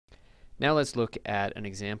Now let's look at an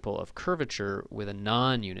example of curvature with a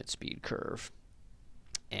non-unit speed curve.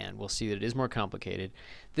 And we'll see that it is more complicated.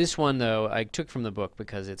 This one, though, I took from the book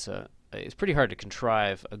because it's pretty hard to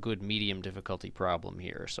contrive a good medium difficulty problem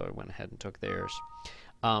here, so I went ahead and took theirs.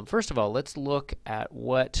 First of all, let's look at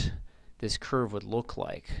what this curve would look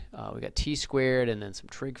like. We got t squared and then some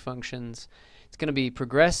trig functions. It's going to be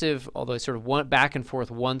progressive, although sort of one back and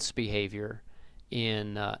forth once behavior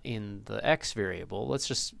in the x variable. Let's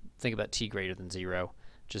just think about t greater than 0,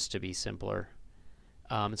 just to be simpler.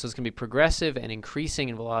 And so it's going to be progressive and increasing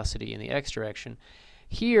in velocity in the x direction.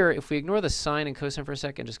 Here, if we ignore the sine and cosine for a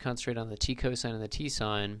second, just concentrate on the t cosine and the t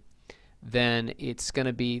sine, then that's going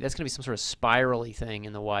to be some sort of spirally thing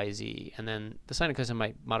in the yz, and then the sine and cosine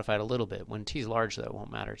might modify it a little bit. When t is large, though, it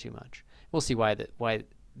won't matter too much. We'll see why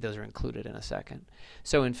those are included in a second.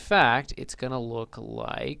 So in fact, it's going to look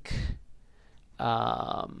like,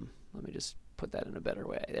 let me just put that in a better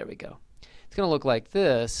way. There we go. It's going to look like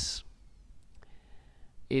this.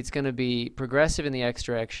 It's going to be progressive in the x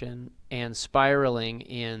direction and spiraling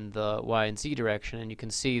in the y and z direction, and you can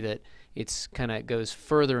see that it's kind of goes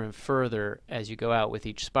further and further as you go out with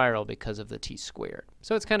each spiral because of the t squared.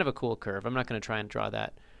 So it's kind of a cool curve. I'm not going to try and draw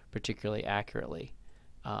that particularly accurately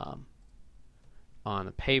on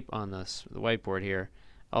the the whiteboard here.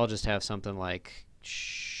 I'll just have something like,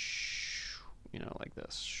 like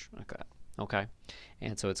this. Okay.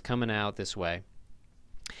 And so it's coming out this way.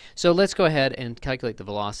 So let's go ahead and calculate the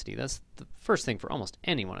velocity. That's the first thing for almost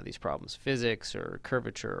any one of these problems, physics or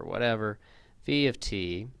curvature or whatever. V of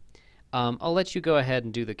t. I'll let you go ahead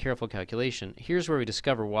and do the careful calculation. Here's where we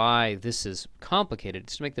discover why this is complicated.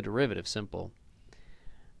 It's to make the derivative simple.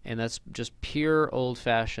 And that's just pure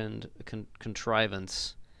old-fashioned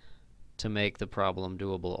contrivance to make the problem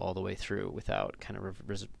doable all the way through without kind of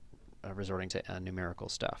resorting to numerical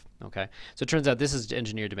stuff. Okay, so it turns out this is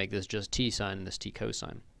engineered to make this just t sine and this t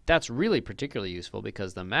cosine. That's really particularly useful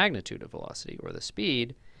because the magnitude of velocity, or the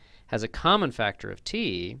speed, has a common factor of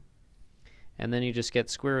t, and then you just get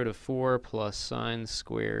square root of 4 plus sine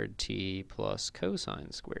squared t plus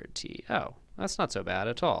cosine squared t. Oh, that's not so bad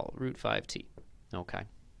at all. Root 5t. Okay,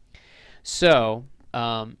 so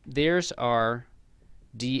there's our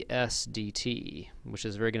ds dt, which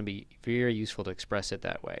is going to be very useful to express it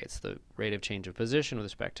that way. It's the rate of change of position with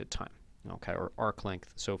respect to time, okay, or arc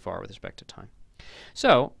length so far with respect to time.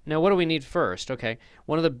 So now what do we need first? Okay,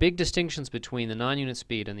 one of the big distinctions between the non-unit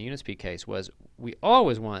speed and the unit speed case was we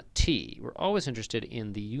always want t. We're always interested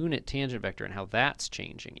in the unit tangent vector and how that's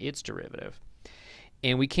changing, its derivative.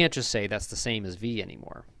 And we can't just say that's the same as v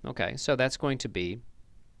anymore. Okay, so that's going to be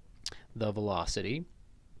the velocity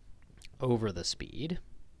over the speed.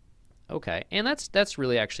 Okay, and that's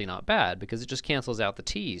really actually not bad because it just cancels out the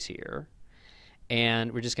t's here,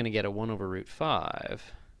 and we're just going to get a 1 over root 5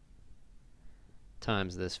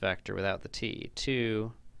 times this vector without the t,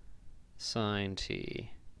 2 sine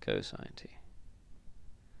t cosine t.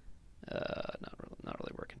 Not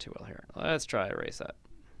really working too well here. Let's try erase that.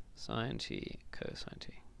 Sine t cosine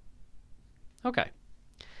t. Okay,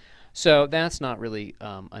 so that's not really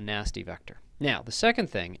a nasty vector. Now, the second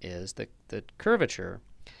thing is that the curvature,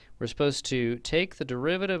 we're supposed to take the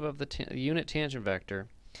derivative of the unit tangent vector,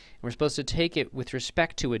 and we're supposed to take it with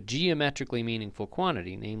respect to a geometrically meaningful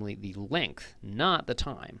quantity, namely the length, not the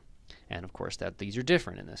time. And of course, these are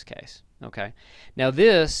different in this case. Okay. Now,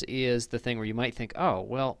 this is the thing where you might think, oh,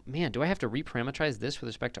 well, man, do I have to reparameterize this with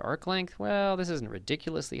respect to arc length? Well, this isn't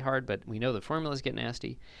ridiculously hard, but we know the formulas get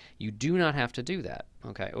nasty. You do not have to do that.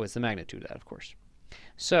 Okay. Oh, it's the magnitude of that, of course.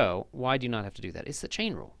 So why do you not have to do that? It's the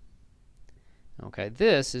chain rule. Okay,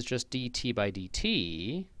 this is just dt by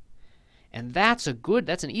dt, and that's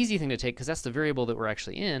an easy thing to take because that's the variable that we're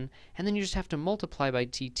actually in, and then you just have to multiply by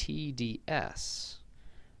dt ds.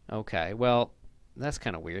 Okay, well, that's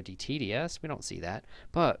kind of weird, dt ds, we don't see that,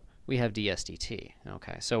 but we have ds dt.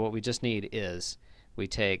 Okay, so what we just need is we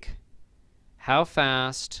take how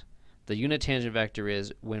fast the unit tangent vector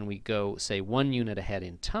is when we go, say, 1 unit ahead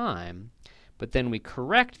in time, but then we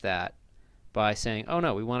correct that by saying, oh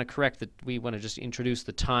no, we want to just introduce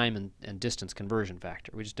the time and distance conversion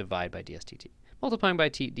factor. We just divide by ds dt. Multiplying by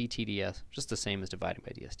dt ds, just the same as dividing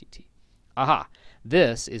by ds dt. Aha!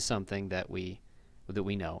 This is something that we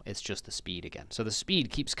know. It's just the speed again. So the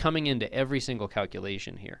speed keeps coming into every single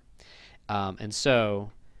calculation here. And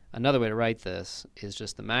so another way to write this is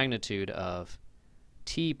just the magnitude of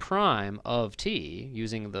t prime of t,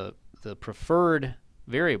 using the preferred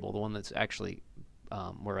variable, the one that's actually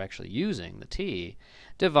we're actually using, the t,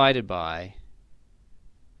 divided by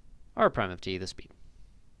r prime of t, the speed.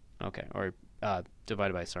 Okay, or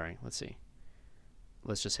divided by, sorry, let's see.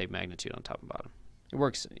 Let's just say magnitude on top and bottom. It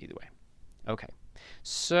works either way. Okay,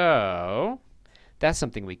 so that's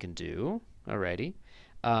something we can do. Alrighty.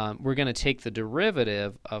 We're going to take the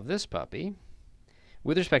derivative of this puppy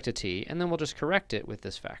with respect to t, and then we'll just correct it with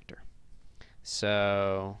this factor.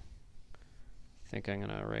 So I think I'm going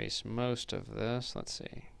to erase most of this. Let's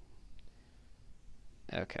see.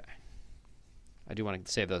 Okay. I do want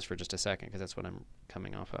to save those for just a second because that's what I'm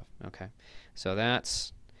coming off of. Okay. So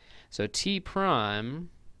that's, so t prime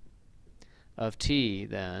of t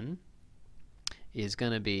then is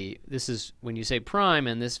going to be, this is when you say prime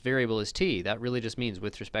and this variable is t, that really just means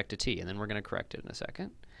with respect to t, and then we're going to correct it in a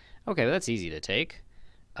second. Okay, well, that's easy to take.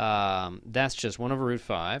 That's just 1 over root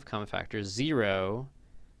 5, common factor, 0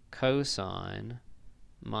 cosine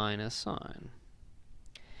minus sine.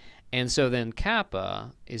 And so then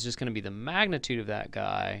kappa is just going to be the magnitude of that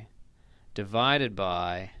guy divided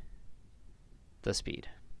by the speed.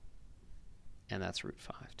 And that's root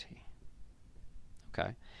 5t.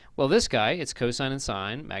 Okay. Well, this guy, it's cosine and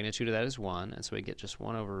sine. Magnitude of that is 1. And so we get just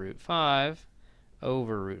 1 over root 5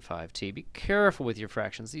 over root 5t. Be careful with your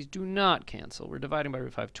fractions. These do not cancel. We're dividing by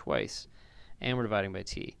root 5 twice. And we're dividing by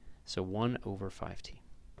t. So 1 over 5t.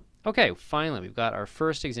 Okay, finally, we've got our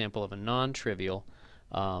first example of a non-trivial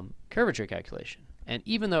curvature calculation. And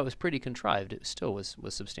even though it was pretty contrived, it still was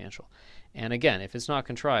substantial. And again, if it's not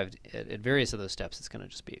contrived at various of those steps, it's going to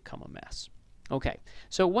just become a mess. Okay,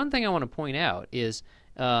 so one thing I want to point out is,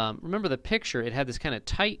 remember the picture, it had this kind of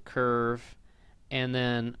tight curve, and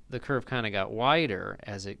then the curve kind of got wider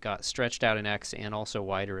as it got stretched out in x and also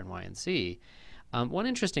wider in y and z. One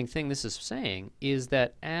interesting thing this is saying is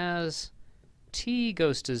that as t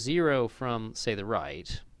goes to 0 from, say, the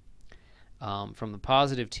right, from the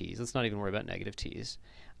positive t's, let's not even worry about negative t's,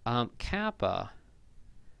 kappa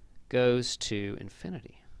goes to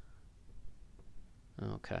infinity.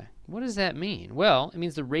 Okay, what does that mean? Well, it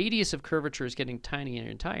means the radius of curvature is getting tinier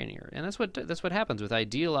and tinier, and that's what happens with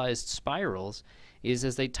idealized spirals. Is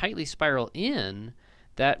as they tightly spiral in,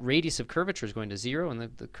 that radius of curvature is going to 0, and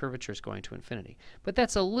the curvature is going to infinity. But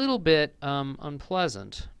that's a little bit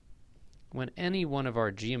unpleasant when any one of our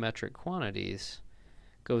geometric quantities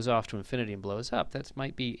goes off to infinity and blows up. That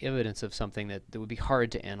might be evidence of something that would be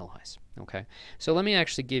hard to analyze. Okay, so let me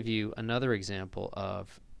actually give you another example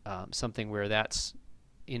of something where that's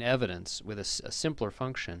in evidence with a simpler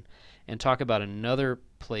function, and talk about another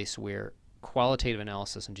place where qualitative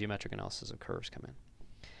analysis and geometric analysis of curves come in.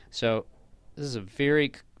 So this is a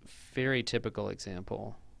very, very typical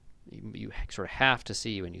example you sort of have to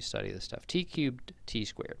see when you study this stuff. T cubed, t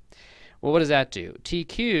squared. Well, what does that do? T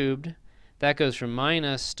cubed, that goes from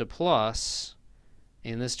minus to plus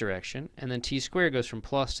in this direction, and then t squared goes from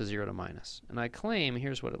plus to 0 to minus. And I claim,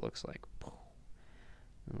 here's what it looks like.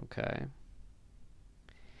 Okay.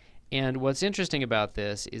 And what's interesting about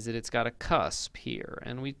this is that it's got a cusp here,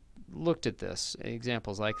 and we looked at this,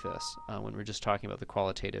 examples like this, when we were just talking about the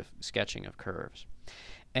qualitative sketching of curves.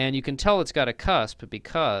 And you can tell it's got a cusp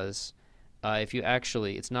because if you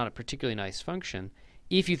actually, it's not a particularly nice function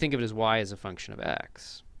if you think of it as y as a function of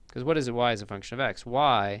x. Because what is it, y as a function of x?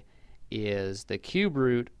 Y is the cube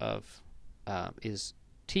root of, is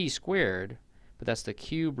t squared, but that's the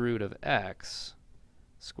cube root of x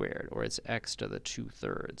squared, or it's x to the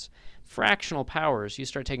 2/3. Fractional powers, you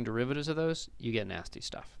start taking derivatives of those, you get nasty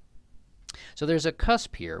stuff. So there's a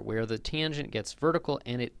cusp here where the tangent gets vertical,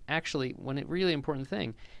 and it actually, one really important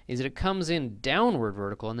thing is that it comes in downward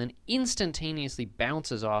vertical and then instantaneously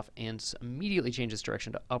bounces off and immediately changes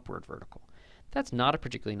direction to upward vertical. That's not a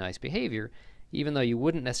particularly nice behavior, even though you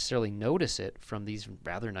wouldn't necessarily notice it from these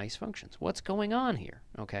rather nice functions. What's going on here?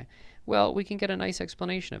 Okay, well, we can get a nice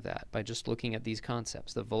explanation of that by just looking at these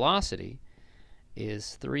concepts. The velocity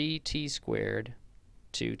is 3t squared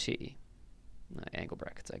 2t. Angle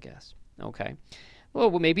brackets, I guess. Okay.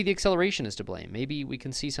 Well, maybe the acceleration is to blame. Maybe we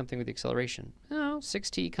can see something with the acceleration. Oh,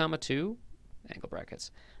 6t comma 2, angle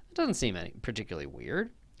brackets. It doesn't seem particularly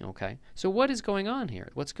weird. Okay. So what is going on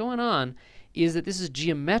here? What's going on is that this is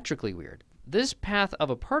geometrically weird. This path of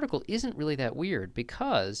a particle isn't really that weird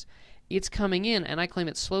because it's coming in, and I claim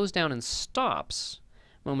it slows down and stops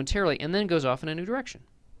momentarily and then goes off in a new direction.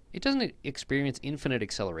 It doesn't experience infinite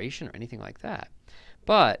acceleration or anything like that.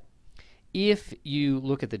 But if you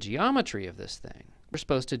look at the geometry of this thing, we're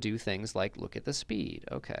supposed to do things like look at the speed.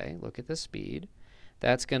 Okay, look at the speed.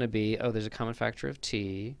 That's going to be, oh, there's a common factor of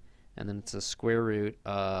t, and then it's the square root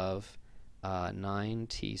of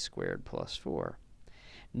 9t squared plus 4.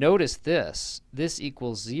 Notice this. This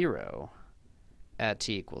equals 0 at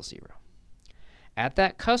t equals 0. At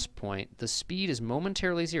that cusp point, the speed is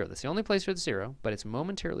momentarily 0. That's the only place where it's 0, but it's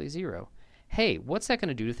momentarily 0. Hey, what's that going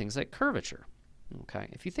to do to things like curvature? Okay,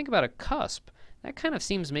 if you think about a cusp, that kind of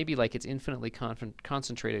seems maybe like it's infinitely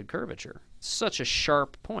concentrated curvature. Such a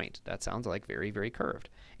sharp point. That sounds like very, very curved.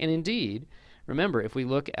 And indeed, remember, if we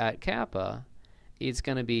look at kappa, it's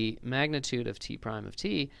going to be magnitude of t prime of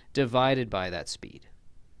t divided by that speed.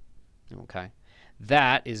 Okay?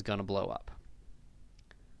 That is going to blow up.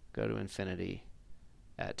 Go to infinity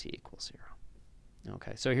at t equals 0.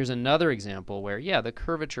 Okay, so here's another example where, yeah, the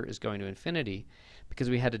curvature is going to infinity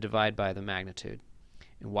because we had to divide by the magnitude.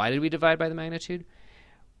 And why did we divide by the magnitude?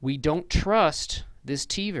 We don't trust this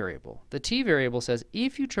t variable. The t variable says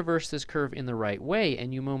if you traverse this curve in the right way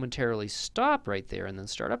and you momentarily stop right there and then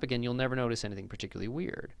start up again, you'll never notice anything particularly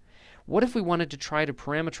weird. What if we wanted to try to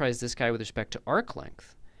parameterize this guy with respect to arc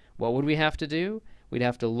length? What would we have to do? We'd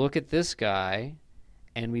have to look at this guy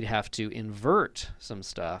and we'd have to invert some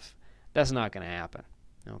stuff. That's not going to happen.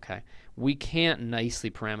 Okay, we can't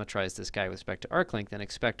nicely parameterize this guy with respect to arc length and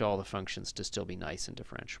expect all the functions to still be nice and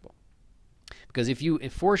differentiable. Because if you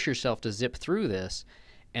force yourself to zip through this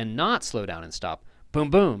and not slow down and stop,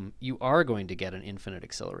 boom, boom, you are going to get an infinite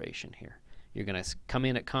acceleration here. You're going to come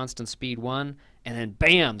in at constant speed 1, and then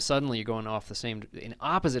bam, suddenly you're going off the same, in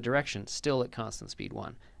opposite direction, still at constant speed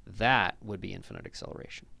 1. That would be infinite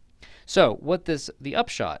acceleration. So what the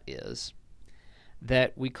upshot is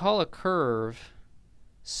that we call a curve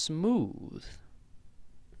smooth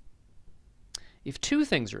if two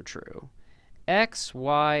things are true. X,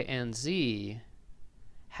 y, and z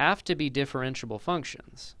have to be differentiable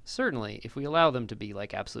functions. Certainly, if we allow them to be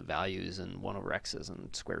like absolute values and 1 over x's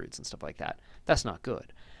and square roots and stuff like that, that's not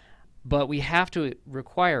good. But we have to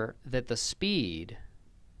require that the speed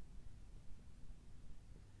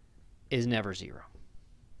is never 0.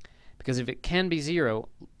 Because if it can be 0,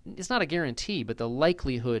 it's not a guarantee, but the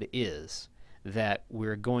likelihood is that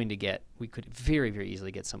we're going to get, we could very, very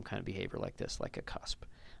easily get some kind of behavior like this, like a cusp.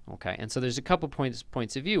 Okay, and so there's a couple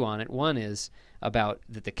points of view on it. One is about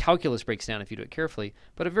that the calculus breaks down if you do it carefully,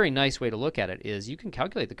 but a very nice way to look at it is you can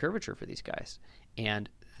calculate the curvature for these guys, and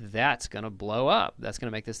that's going to blow up. That's going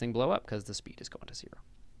to make this thing blow up because the speed is going to 0.